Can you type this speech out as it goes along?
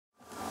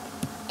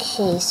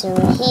Okay, so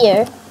we're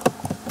here.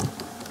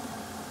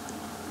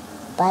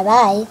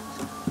 Bye-bye.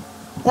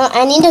 No,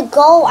 I need to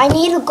go. I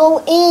need to go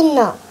in.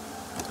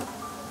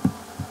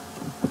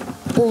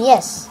 Oh,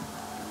 yes.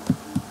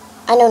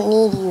 I don't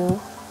need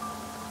you.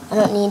 I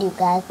don't need you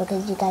guys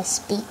because you guys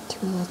speak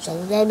too much.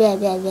 Like blah, blah,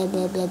 blah, blah,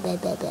 blah, blah, blah,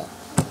 blah, blah.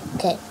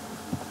 Okay.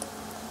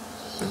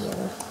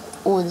 Here.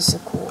 Oh, this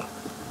is cool.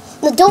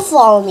 No, don't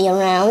follow me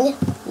around.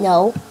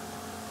 No.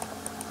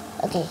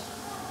 Okay.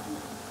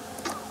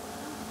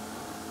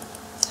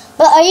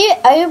 But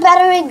are you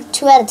battering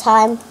 2 at a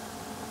time?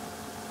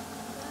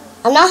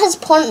 I'm not his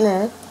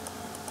partner.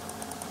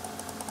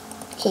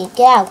 Okay,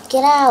 get out,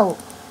 get out.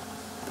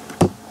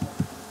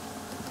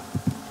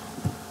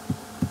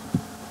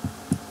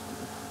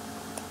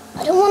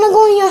 I don't want to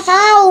go in your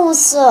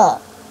house.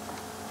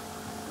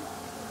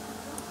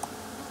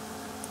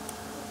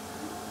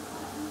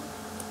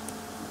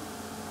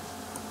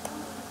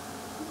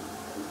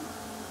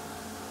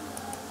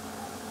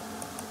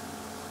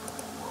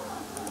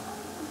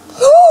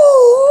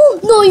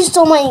 No, you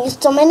stole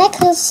my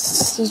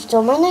necklace. You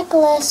stole my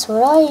necklace.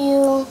 Where are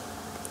you?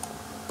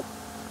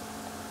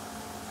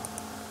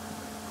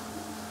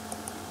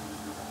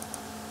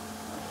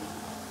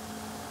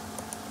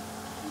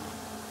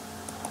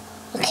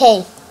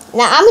 Okay,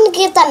 now I'm gonna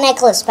get that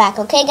necklace back,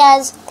 okay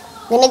guys?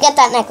 I'm gonna get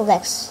that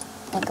necklace.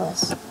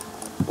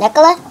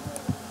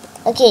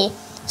 Okay,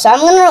 so I'm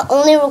gonna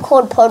only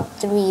record part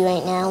 3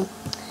 right now.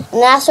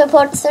 And after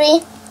part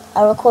 3,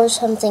 I'll record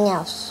something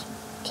else.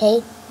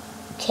 Okay?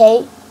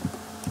 Okay?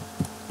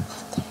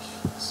 There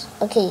she is.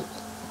 Okay.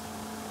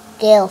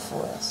 Gale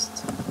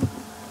Forest.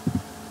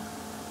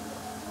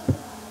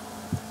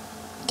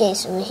 Okay,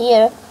 so we're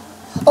here.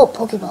 Oh,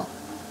 Pokeball.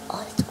 Oh,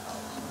 let's go.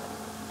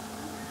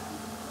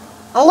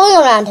 I'm going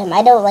around him.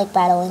 I don't like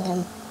battling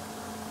him.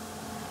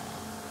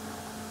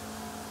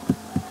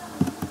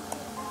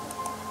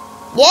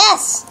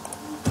 Yes!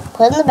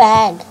 Put in the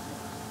bag.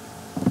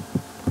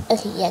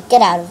 Okay, yeah,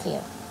 get out of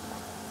here.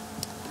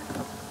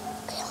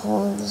 Okay,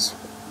 hold this.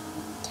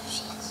 There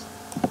she is.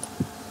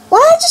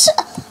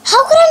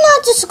 How could I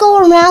not just go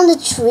around the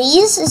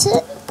trees? Is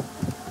it?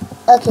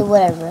 Okay,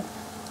 whatever.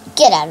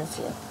 Get out of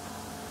here.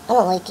 I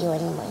don't like you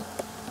anyway.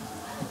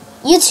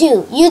 You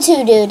too,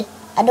 dude.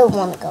 I don't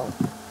want to go.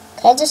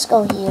 Can I just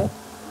go here?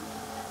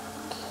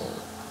 Okay.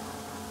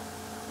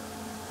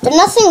 There's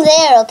nothing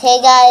there,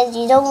 okay, guys?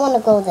 You don't want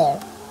to go there.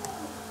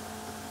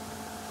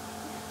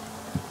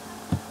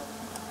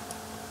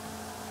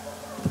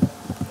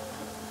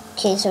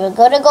 Okay, so we're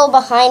going to go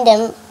behind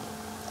him.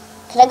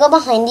 Can I go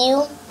behind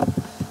you?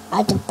 I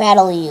have to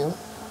battle you.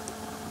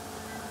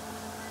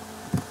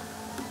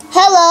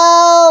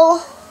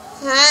 Hello!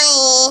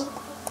 Hi!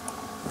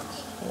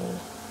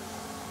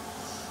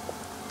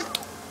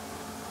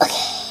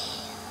 Okay.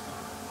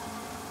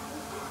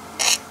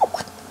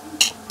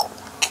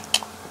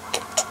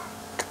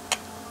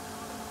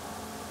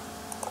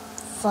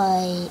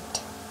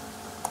 Fight.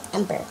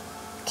 Ember.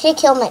 Can I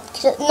kill my...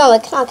 No, I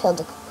cannot kill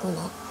the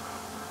Kakuna.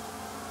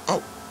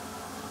 And...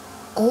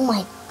 Oh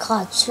my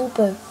god,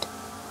 super...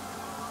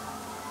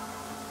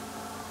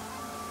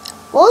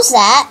 What was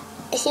that?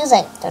 He was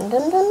like... Dun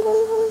dun dun dun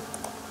dun.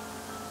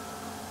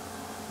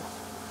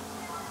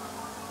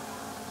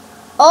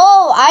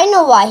 Oh, I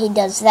know why he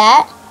does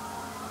that.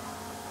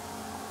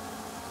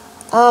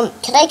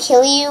 Can I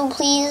kill you,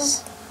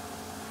 please?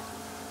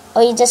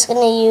 Or are you just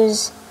gonna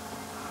use...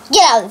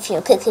 Get out of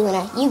here,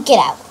 Kakuna. You get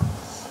out.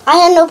 I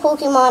have no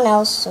Pokemon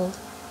else, so...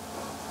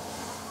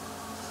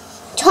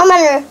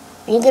 Charmander,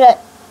 you gonna...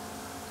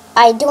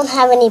 I don't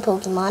have any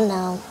Pokemon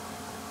now.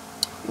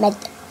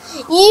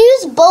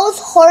 Use both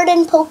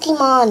hardened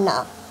Pokemon.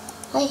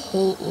 I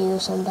hate you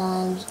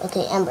sometimes.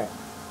 Okay, Ember.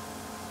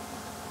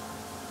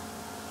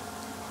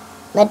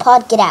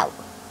 Medpod, get out.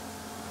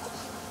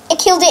 I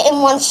killed it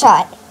in 1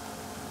 shot.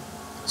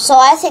 So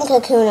I think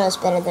Kakuna is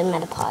better than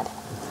Metapod.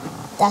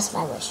 That's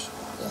my wish.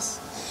 Yes.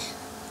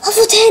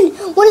 Level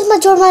 10! When is my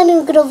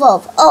Charmander gonna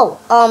evolve? Oh,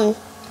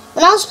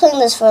 when I was playing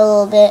this for a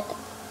little bit,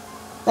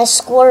 my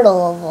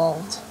Squirtle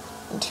evolved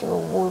into a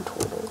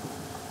Wartortle.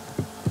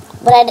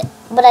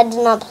 But I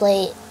did not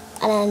play it,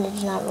 and I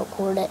did not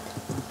record it.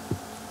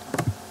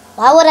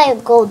 Why would I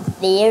go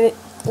there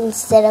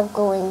instead of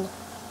going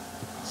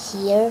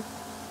here?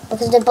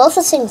 Because they're both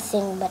the same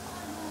thing, but...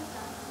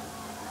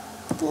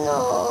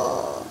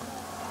 No.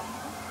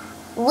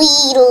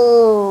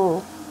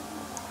 Weedle.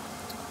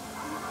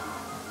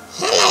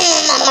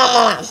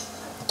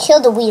 Kill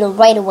the Weedle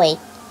right away.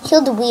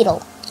 Kill the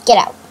Weedle. Get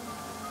out.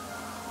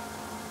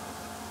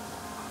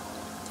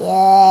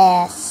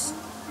 Yes.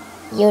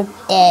 You're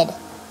dead.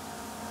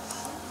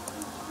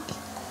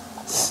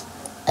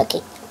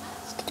 Okay.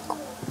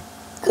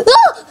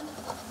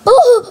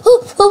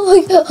 Oh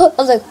my god. I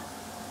was like...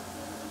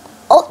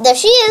 Oh, there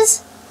she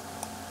is.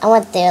 I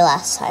went there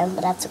last time,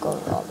 but I have to go all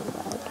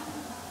around.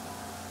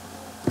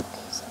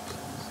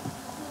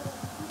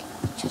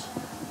 Okay,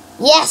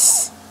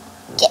 yes!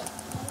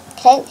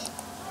 Okay.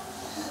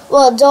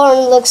 Well,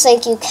 Doran, looks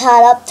like you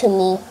caught up to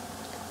me.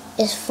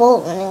 It's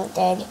full running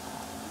dead.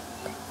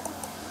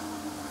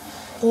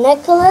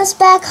 Nicholas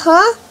back,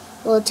 huh?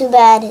 Well, too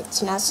bad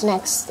it's not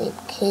Snack Sleep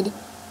Kid.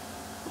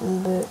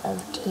 Member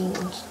of Team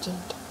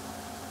Instinct.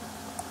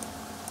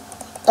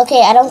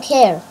 Okay, I don't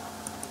care.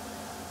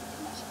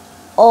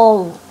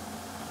 Oh.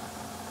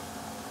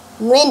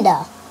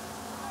 Linda.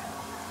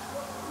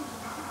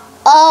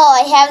 Oh,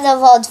 I have the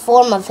evolved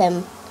form of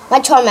him. My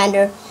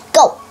Charmander.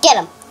 Go, get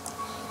him.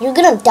 You're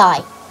gonna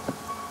die.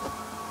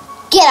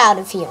 Get out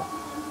of here.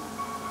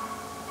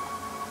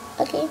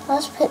 Okay,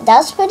 that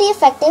was pretty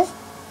effective.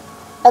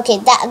 Okay,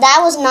 that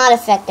was not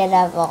effective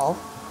at all.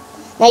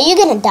 Now you're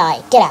gonna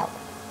die. Get out.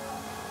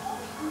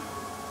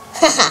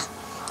 Haha.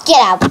 Get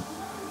out.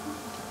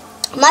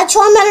 My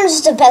Charmander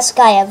is the best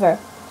guy ever.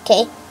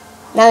 Okay?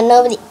 Now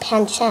nobody...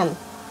 Pancham.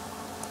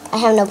 I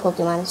have no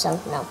Pokemon, so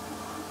no.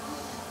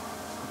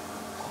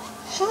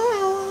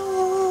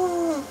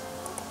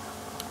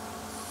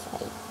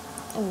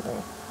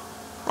 Ember.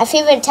 My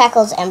favorite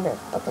tackle is Ember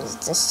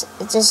because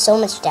it does so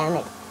much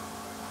damage.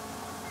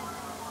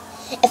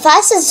 If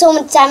I said so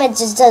much damage,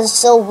 it does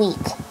so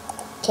weak.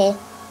 Okay?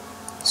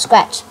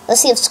 Scratch.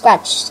 Let's see if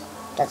Scratch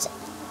does it.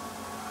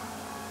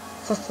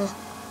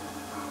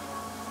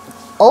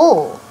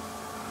 Oh.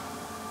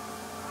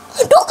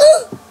 No!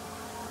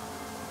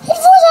 It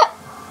was that.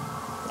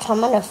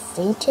 Charmander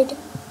fainted.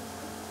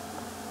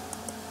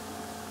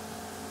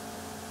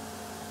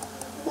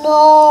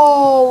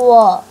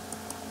 No.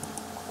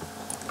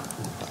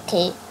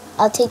 Okay,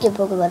 I'll take your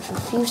Pokemon for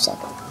a few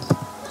seconds.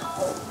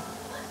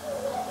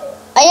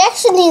 I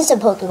actually need some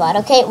Pokemon,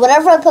 okay?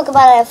 Whatever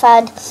Pokemon I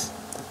find,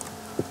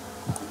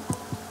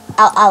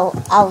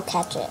 I'll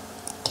catch it.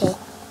 Okay.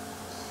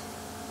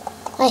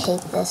 I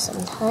hate this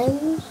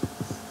sometimes.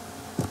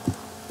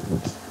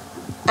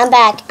 I'm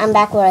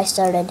back where I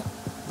started.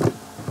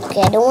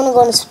 Okay, I don't want to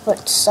go to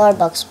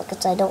Starbucks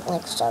because I don't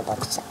like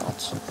Starbucks that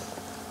much.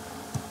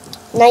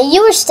 Now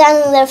you were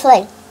standing there for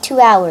like 2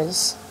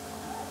 hours.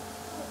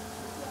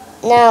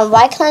 Now,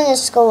 why can't I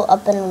just go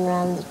up and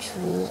around the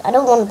trees? I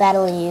don't want to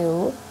battle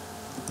you.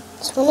 I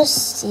just want to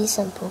see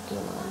some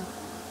Pokemon.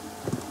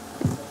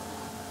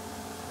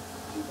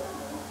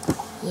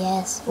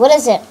 Yes. What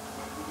is it?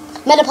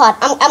 Metapod.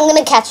 I'm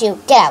gonna catch you.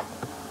 Get out.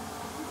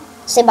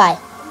 Say bye.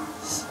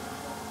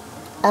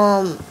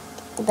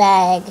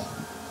 Bag.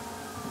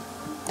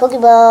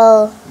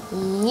 Pokeball.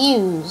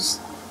 Use.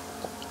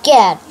 Get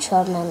out,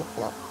 Charmander.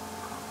 No.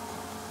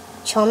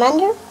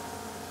 Charmander?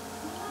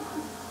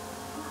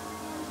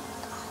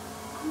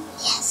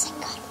 Yes, I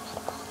got it.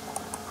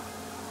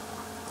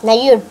 Now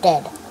you're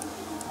dead.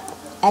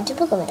 Add to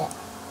Pokemon it.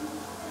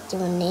 Do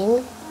you want to name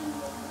it?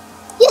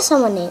 Yes,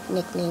 I'm gonna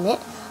nickname it.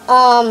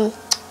 I'm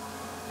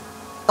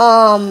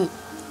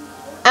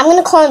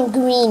gonna call him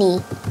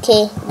Greenie.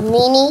 Okay,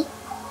 Greenie.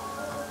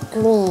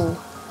 Green.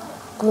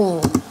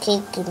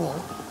 Okay,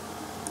 green.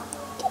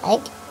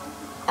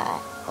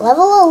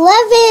 Level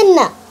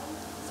 11.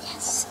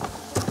 Yes.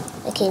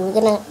 Okay, we're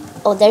gonna.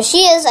 Oh, there she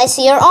is. I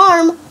see her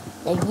arm.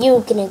 Now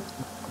you're gonna.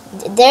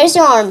 There's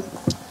your arm.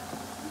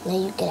 Now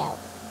you get out.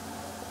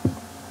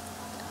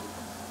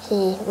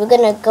 Okay, we're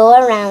gonna go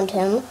around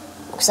him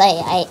because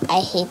I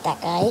hate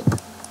that guy.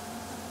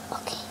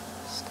 Okay.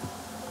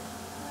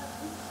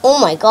 Oh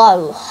my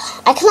god.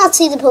 I cannot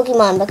see the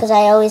Pokemon because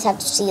I always have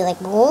to see like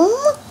boom.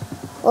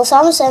 Well, it's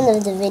almost the end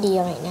of the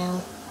video right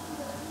now.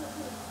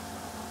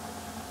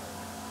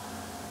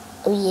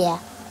 Oh yeah.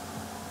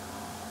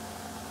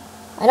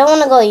 I don't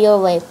want to go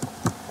your way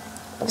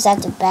because I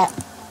have to bat.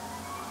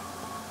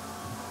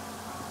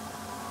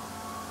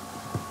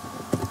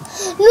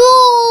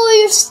 No,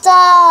 you're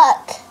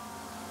stuck.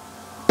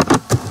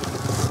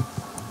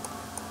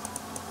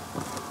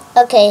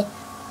 Okay.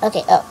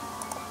 Oh.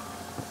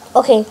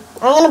 Okay,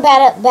 I'm gonna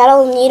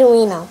battle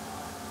Nidorino.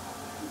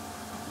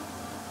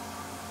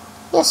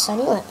 Yes, I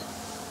knew it.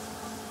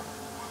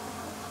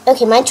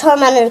 Okay, my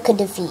Charmander could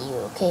defeat you,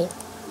 okay?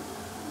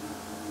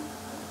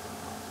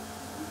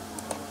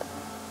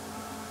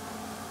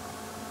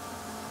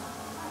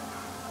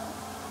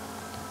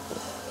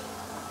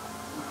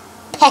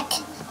 Peck.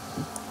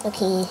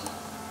 Okay.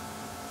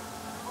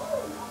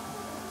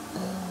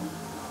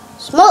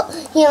 Smoke.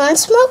 He on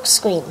smoke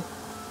screen.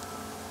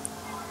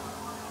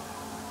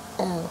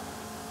 Oh.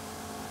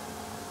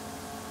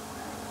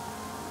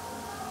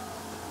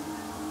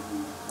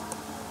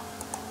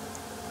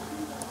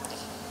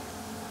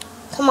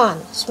 Come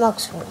on, smoke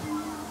screen.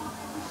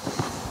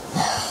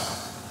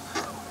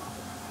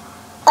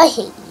 I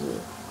hate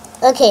you.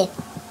 Okay.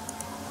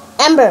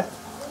 Ember.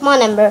 Come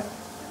on, Ember.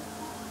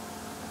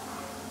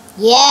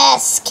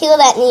 Yes! Kill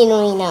that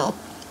Nidorino.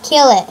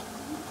 Kill it.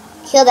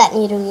 Kill that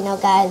Nidorino,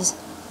 guys.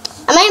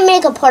 I might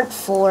make a part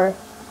 4.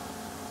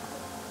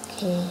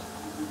 Okay.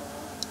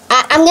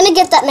 I'm gonna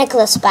get that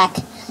necklace back.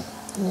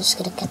 I'm just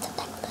gonna get the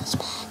necklace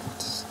back.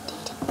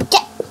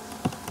 Get!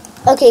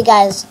 Okay,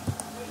 guys.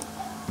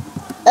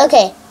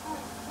 Okay.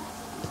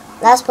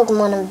 Last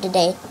Pokemon of the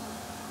day.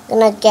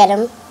 Gonna get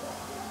him.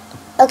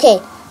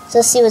 Okay, so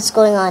let's see what's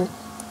going on.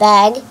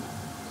 Bag.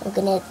 I'm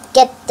gonna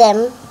get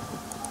them.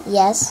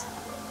 Yes.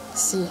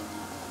 Let's see.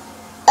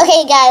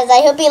 Okay, guys,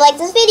 I hope you liked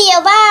this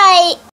video. Bye!